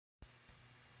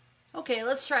Okay,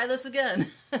 let's try this again.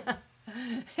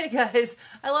 Hey guys,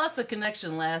 I lost the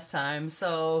connection last time,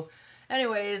 so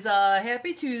anyways,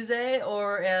 happy Tuesday,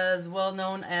 or as well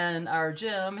known in our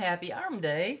gym, happy arm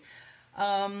day.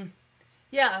 Um,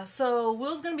 yeah, so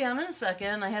Will's gonna be on in a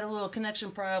second. I had a little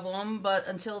connection problem, but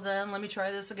until then, let me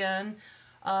try this again.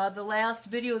 The last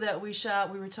video that we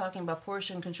shot, we were talking about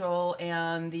portion control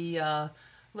and the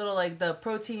little like the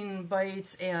protein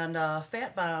bites and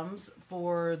fat bombs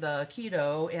for the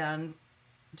keto and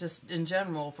just in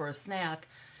general for a snack.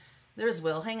 There's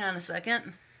Will. Hang on a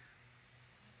second.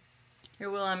 Here,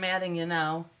 Will, I'm adding you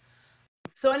now.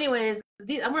 So, anyways,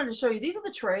 I wanted to show you. These are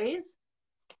the trays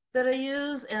that I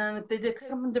use, and they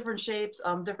come in different shapes,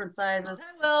 different sizes.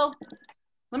 Hi, Will.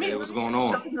 Let me Hey, let what's me going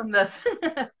show on? them this.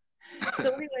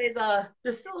 So, anyways,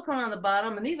 there's silicone on the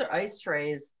bottom, and these are ice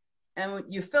trays. And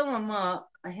when you fill them up,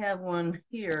 I have one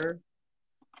here.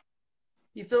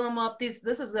 You fill them up. This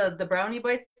is the brownie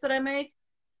bites that I make.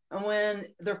 And when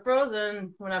they're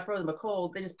frozen, when not frozen but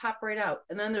cold, they just pop right out.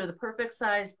 And then they're the perfect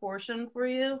size portion for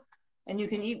you. And you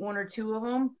can eat one or two of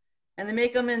them. And they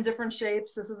make them in different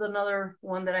shapes. This is another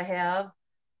one that I have.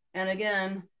 And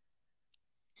again,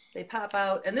 they pop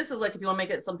out. And this is like if you want to make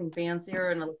it something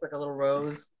fancier and it looks like a little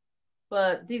rose.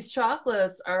 But these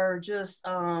chocolates are just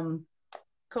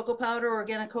cocoa powder,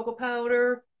 organic cocoa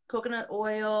powder, coconut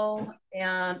oil,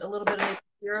 and a little bit of maple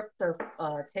syrup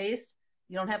to taste.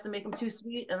 You don't have to make them too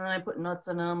sweet. And then I put nuts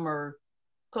in them or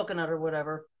coconut or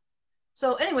whatever.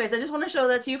 So, anyways, I just want to show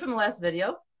that to you from the last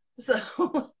video. So,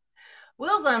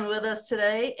 Will's on with us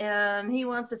today, and he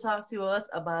wants to talk to us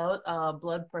about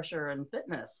blood pressure and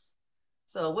fitness.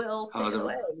 So, Will, take How's it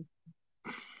every,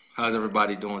 away. how's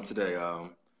everybody doing today?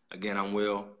 Again, I'm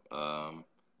Will,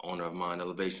 owner of Mind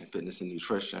Elevation Fitness and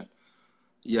Nutrition.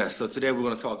 Yes, so today we're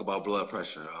going to talk about blood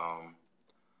pressure.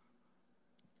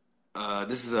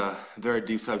 This is a very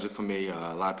deep subject for me.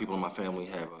 A lot of people in my family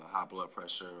have high blood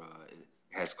pressure. It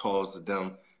has caused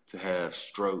them to have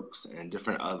strokes and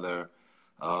different other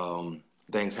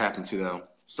things happen to them.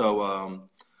 So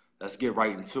let's get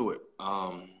right into it.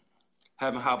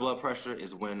 Having high blood pressure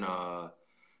is when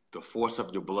the force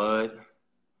of your blood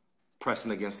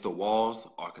pressing against the walls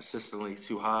are consistently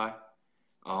too high.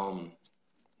 Um,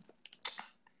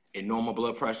 a normal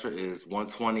blood pressure is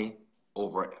 120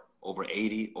 over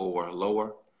 80 or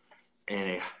lower,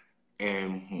 and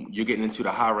you're getting into the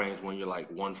high range when you're like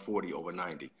 140 over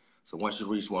 90. So once you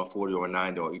reach 140 over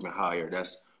 90 or even higher,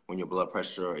 that's when your blood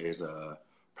pressure is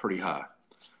pretty high.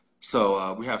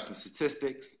 So we have some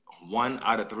statistics. 1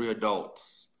 out of 3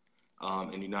 adults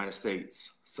in the United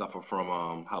States suffer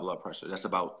from high blood pressure. That's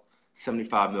about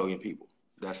 75 million people.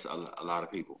 That's a lot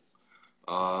of people.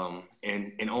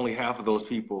 And only half of those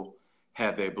people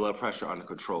have their blood pressure under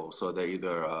control. So they're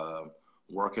either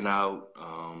working out,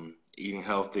 eating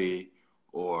healthy,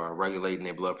 or regulating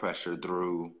their blood pressure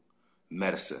through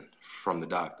medicine from the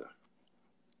doctor.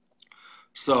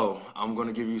 So I'm going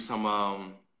to give you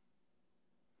some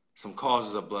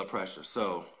causes of blood pressure.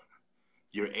 So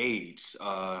your age,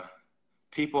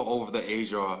 people over the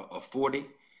age of 40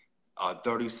 are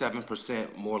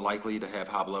 37% more likely to have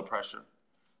high blood pressure.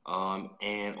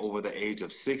 And over the age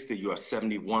of 60, you are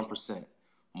 71%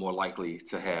 more likely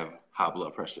to have high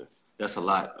blood pressure. That's a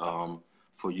lot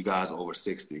for you guys over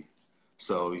 60.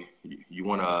 So you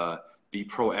want to be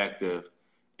proactive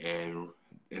and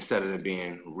instead of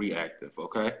being reactive,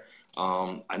 okay?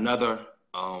 Another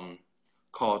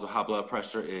cause of high blood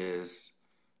pressure is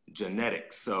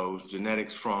genetics. So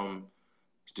genetics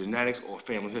or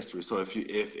family history. So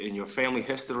if in your family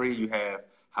history you have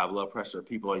high blood pressure,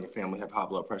 people in your family have high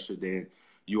blood pressure, then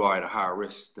you are at a higher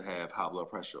risk to have high blood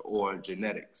pressure. Or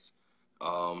genetics,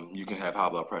 you can have high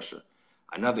blood pressure.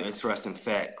 Another interesting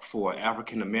fact for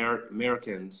African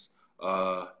Americans,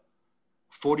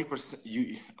 40%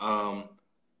 you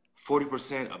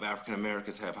 40% of African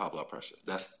Americans have high blood pressure.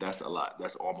 That's a lot.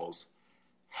 That's almost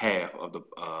half of the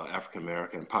African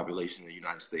American population in the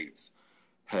United States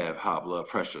have high blood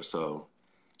pressure. So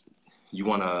you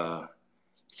want to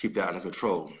keep that under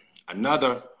control.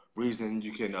 Another reason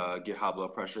you can get high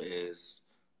blood pressure is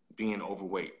being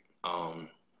overweight.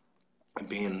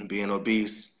 Being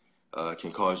obese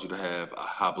can cause you to have a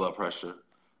high blood pressure.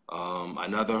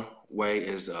 Another way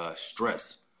is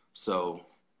stress. So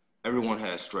everyone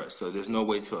has stress. So there's no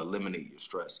way to eliminate your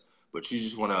stress, but you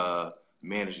just want to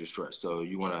manage your stress. So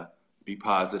you want to be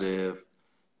positive,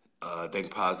 think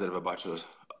positive about your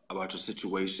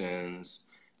situations,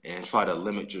 and try to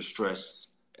limit your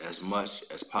stress as much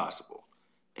as possible.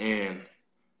 And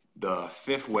the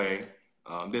fifth way,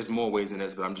 there's more ways than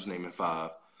this, but I'm just naming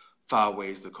five. 5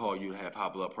 ways to call you to have high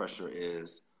blood pressure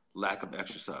is lack of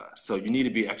exercise. So you need to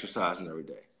be exercising every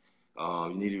day.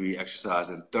 You need to be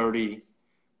exercising 30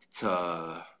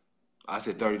 to, I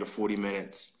say 30 to 40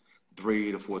 minutes,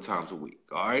 3 to 4 times a week.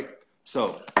 All right.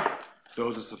 So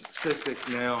those are some statistics.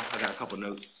 Now I got a couple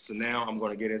notes. So now I'm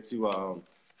going to get into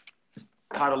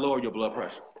how to lower your blood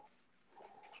pressure.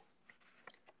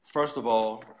 First of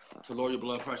all, to lower your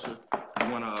blood pressure, you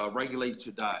want to regulate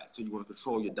your diet. So you want to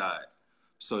control your diet.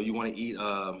 So you want to eat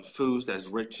foods that's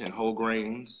rich in whole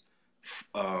grains.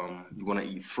 You want to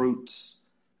eat fruits,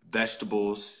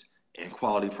 vegetables, and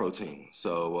quality protein.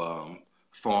 So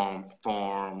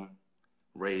farm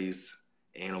raised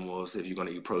animals. If you're going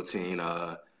to eat protein,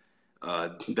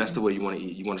 that's the way you want to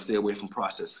eat. You want to stay away from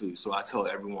processed food. So I tell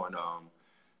everyone,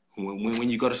 when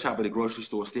you go to shop at the grocery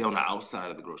store, stay on the outside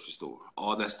of the grocery store.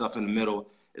 All that stuff in the middle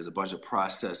is a bunch of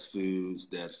processed foods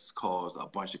that's caused a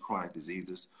bunch of chronic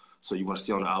diseases. So you want to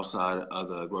stay on the outside of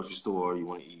the grocery store. You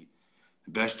want to eat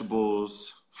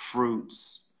vegetables,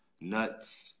 fruits,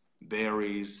 nuts,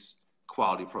 berries,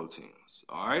 quality proteins.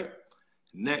 All right.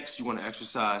 Next, you want to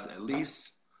exercise at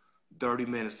least 30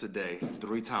 minutes a day,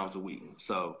 3 times a week.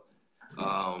 So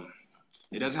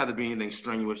it doesn't have to be anything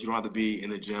strenuous. You don't have to be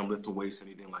in the gym lifting weights,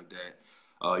 anything like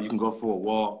that. You can go for a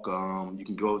walk. You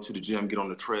can go to the gym, get on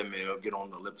the treadmill, get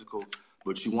on the elliptical.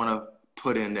 But you want to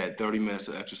put in that 30 minutes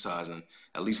of exercising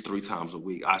at least 3 times a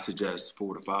week. I suggest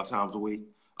 4 to 5 times a week.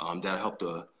 That'll help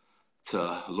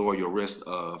to lower your risk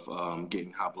of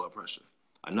getting high blood pressure.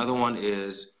 Another one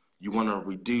is you want to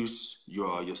reduce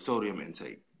your sodium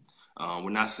intake. We're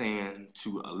not saying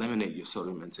to eliminate your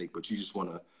sodium intake, but you just want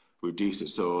to reduce it.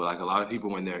 So like a lot of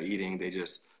people when they're eating, they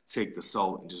just take the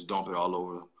salt and just dump it all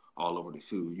over the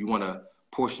food. You want to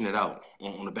portion it out.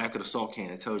 On the back of the salt can,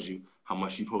 it tells you how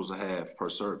much you're supposed to have per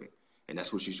serving, and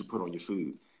that's what you should put on your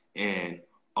food. And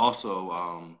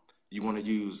also, you want to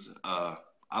use,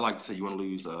 I like to say you want to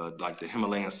use like the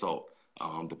Himalayan salt,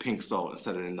 the pink salt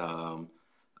instead of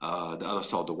the other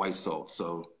salt, the white salt.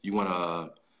 So you want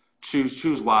to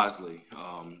choose wisely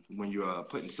when you're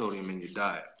putting sodium in your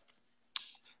diet.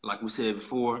 Like we said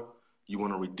before, you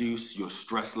want to reduce your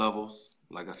stress levels.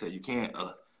 Like I said, you can't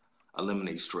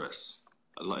eliminate stress.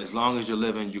 As long as you're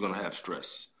living, you're going to have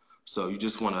stress. So you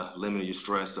just want to limit your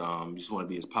stress. You just want to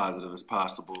be as positive as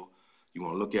possible. You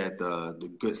want to look at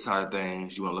the good side of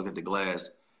things. You want to look at the glass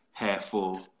half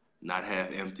full, not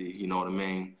half empty. You know what I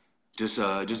mean?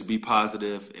 Just be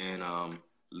positive and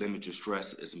limit your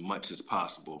stress as much as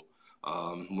possible.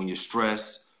 When you're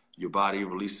stressed, your body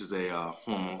releases a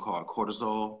hormone called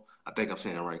cortisol. I think I'm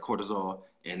saying it right, cortisol,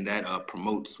 and that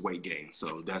promotes weight gain.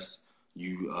 So that's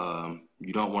you.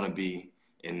 You don't want to be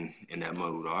in that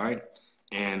mode. All right.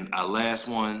 And our last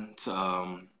one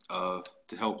to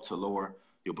help to lower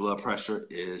your blood pressure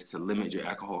is to limit your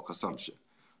alcohol consumption.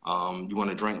 You want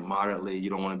to drink moderately. You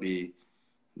don't want to be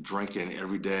drinking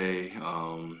every day.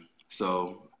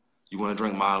 So you want to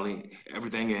drink moderately.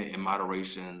 Everything in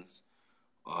moderations.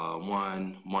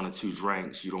 One or two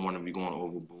drinks. You don't want to be going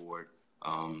overboard.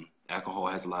 Alcohol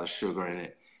has a lot of sugar in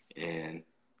it, and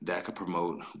that could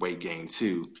promote weight gain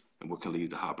too, and what can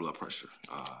lead to high blood pressure.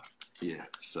 Yeah.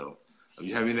 So,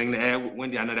 you have anything to add,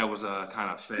 Wendy? I know that was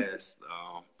kind of fast.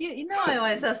 You know I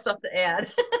always have stuff to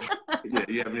add. Yeah.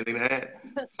 You have anything to add?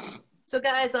 So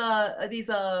guys, these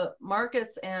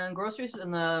markets and groceries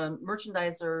and the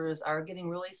merchandisers are getting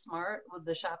really smart with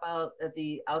the shop out at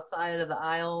the outside of the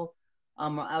aisle,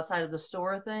 outside of the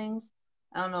store things.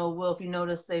 I don't know, Will, if you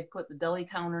notice, they put the deli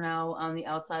counter now on the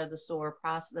outside of the store.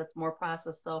 That's more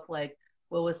processed stuff. Like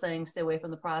Will was saying, stay away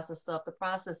from the processed stuff. The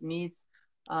processed meats,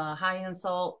 high in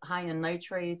salt, high in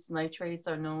nitrates. Nitrates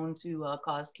are known to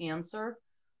cause cancer.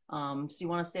 So you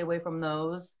want to stay away from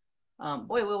those.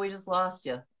 Boy, Will, we just lost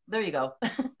you. There you go.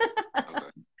 Okay.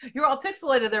 You're all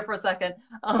pixelated there for a second.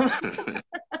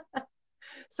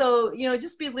 So,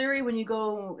 just be leery when you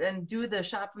go and do the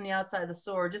shop from the outside of the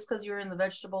store, just because you're in the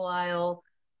vegetable aisle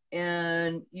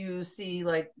and you see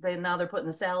like now they're putting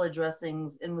the salad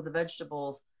dressings in with the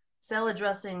vegetables. Salad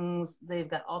dressings, they've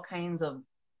got all kinds of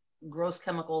gross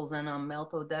chemicals in them,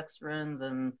 maltodextrins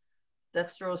and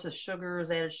dextrose is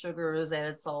sugars,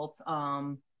 added salts.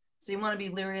 So you want to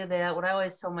be leery of that. What I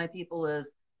always tell my people is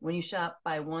when you shop,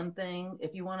 buy one thing.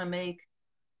 If you want to make,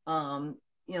 a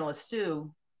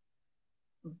stew,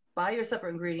 buy your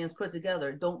separate ingredients, put it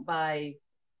together. Don't buy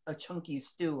a chunky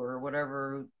stew or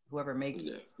whatever whoever makes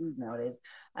stews nowadays.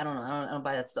 I don't know. I don't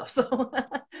buy that stuff. So,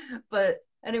 but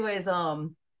anyways,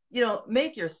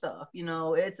 make your stuff.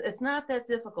 It's not that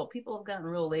difficult. People have gotten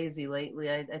real lazy lately.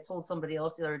 I told somebody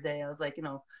else the other day. I was like,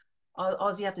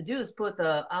 all you have to do is put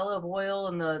the olive oil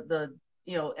and the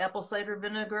apple cider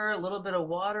vinegar, a little bit of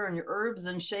water and your herbs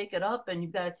and shake it up and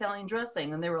you've got Italian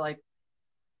dressing. And they were like,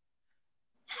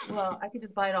 well, I could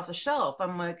just buy it off the shelf.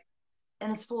 I'm like,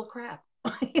 and it's full of crap,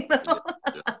 you Yeah, know?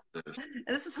 yeah, yes.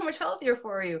 And this is so much healthier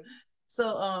for you.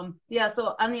 So, yeah,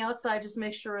 so on the outside, just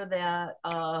make sure that,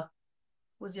 what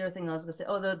was the other thing I was gonna say?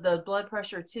 Oh, the blood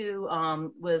pressure too,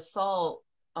 with salt,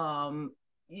 um,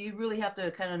 you really have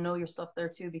to kind of know your stuff there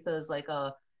too, because like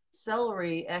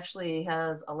celery actually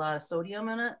has a lot of sodium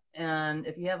in it, and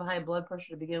if you have a high blood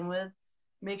pressure to begin with,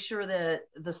 make sure that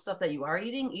the stuff that you are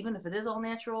eating, even if it is all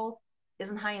natural,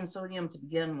 isn't high in sodium to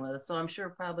begin with. So I'm sure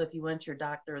probably if you went to your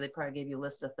doctor, they probably gave you a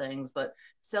list of things, but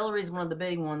celery is one of the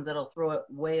big ones that'll throw it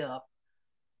way up.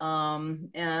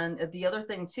 And the other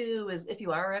thing too is if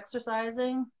you are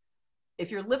exercising,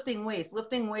 if you're lifting weights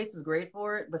is great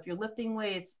for it, but if you're lifting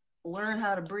weights, learn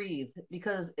how to breathe.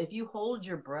 Because if you hold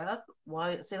your breath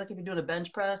while, say, like if you're doing a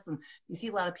bench press and you see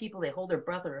a lot of people, they hold their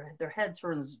breath or their head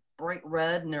turns bright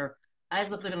red and their eyes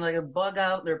look like a bug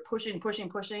out, they're pushing, pushing,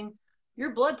 pushing.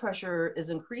 Your blood pressure is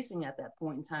increasing at that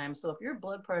point in time. So if your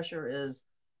blood pressure is,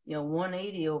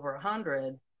 180 over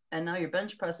 100, and now you're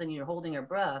bench pressing and you're holding your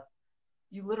breath,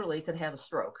 you literally could have a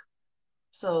stroke.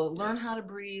 So learn Yes. how to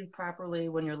breathe properly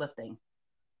when you're lifting.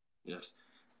 Yes.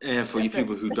 And for you That's it.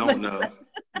 people who That's my don't know,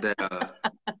 that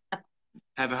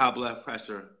having high blood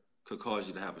pressure could cause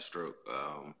you to have a stroke.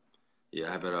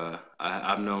 Yeah,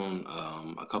 I've known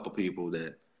a couple people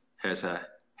that has had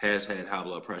has had high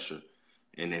blood pressure,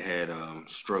 and they had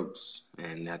strokes,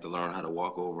 and they have to learn how to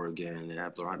walk over again. They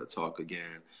have to learn how to talk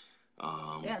again.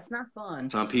 Um, Yeah, it's not fun.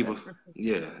 some people, That's for sure.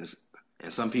 yeah,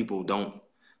 and some people don't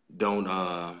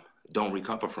don't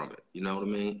recover from it. You know what I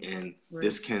mean? And Right.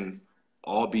 this can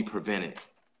all be prevented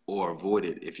or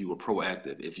avoided if you were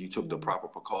proactive, if you took the Mhm. proper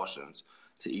precautions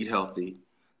to eat healthy,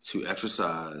 to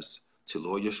exercise, to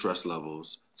lower your stress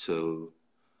levels, to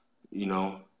you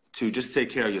know, to just take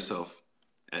care of yourself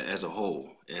as a whole,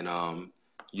 and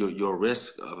your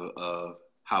risk of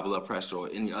high blood pressure or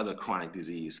any other chronic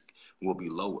disease will be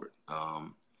lowered.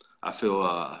 I feel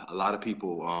a lot of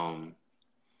people,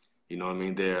 you know what I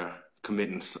mean, they're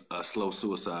committing a slow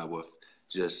suicide with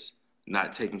just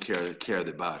not taking care of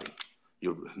their body.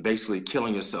 You're basically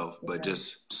killing yourself, but Yeah.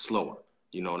 just slower.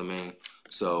 You know what I mean?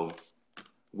 So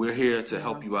we're here to Yeah.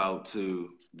 help you out,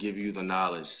 to give you the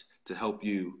knowledge, to help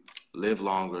you live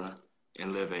longer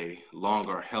and live a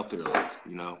longer, healthier life.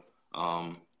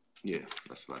 Um, yeah,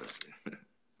 that's about it.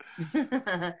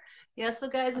 Yeah, so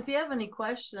guys, if you have any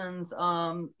questions,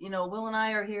 Will and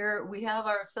I are here. We have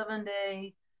our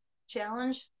 7-day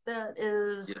challenge that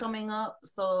is Yeah, coming up.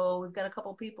 So we've got a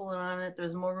couple people in on it.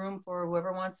 There's more room for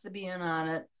whoever wants to be in on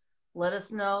it. Let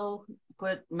us know.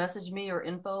 Message me or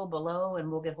info below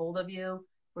and we'll get hold of you.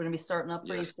 We're gonna be starting up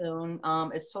pretty yes. soon.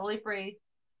 It's totally free.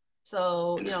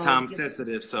 So, And it's time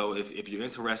sensitive. So if you're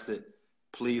interested,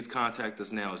 please contact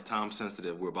us now. It's time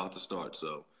sensitive. We're about to start.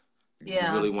 So you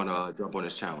yeah, really want to jump on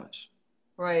this challenge.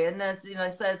 right. And that's, I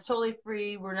said it's totally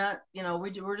free. We're not,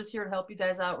 we're just here to help you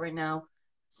guys out right now.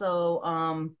 So,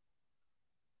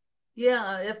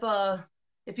 yeah,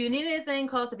 if you need anything,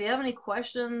 call us. If you have any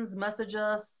questions, message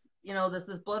us.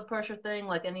 This blood pressure thing,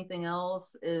 like anything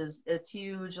else, it's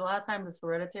huge. A lot of times it's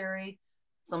hereditary,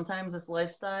 sometimes it's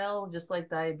lifestyle, just like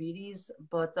diabetes,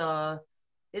 but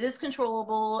it is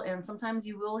controllable, and sometimes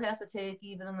you will have to take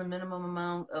even the minimum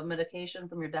amount of medication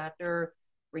from your doctor,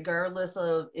 regardless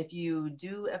of if you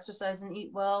do exercise and eat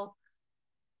well,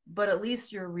 but at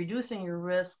least you're reducing your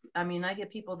risk. I mean, I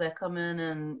get people that come in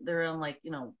and they're on like,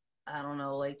 I don't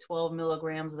know, like 12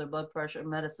 milligrams of their blood pressure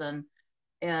medicine.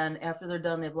 And after they're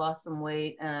done, they've lost some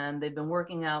weight and they've been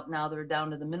working out. Now they're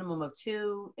down to the minimum of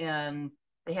 2 and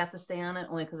they have to stay on it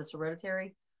only because it's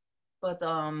hereditary. But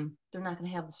they're not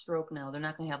going to have the stroke now. They're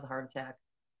not going to have the heart attack.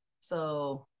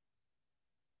 So,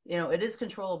 it is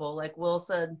controllable. Like Will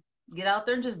said, get out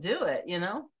there and just do it.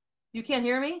 You can't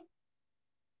hear me?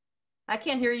 I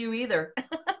can't hear you either.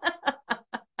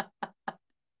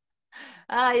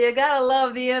 You gotta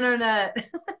love the internet.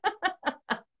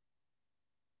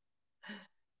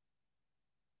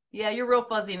 Yeah, you're real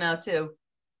fuzzy now too.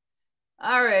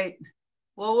 All right.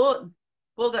 Well,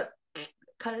 we'll go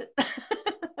cut it.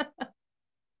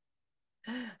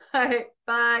 All right.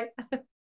 Bye.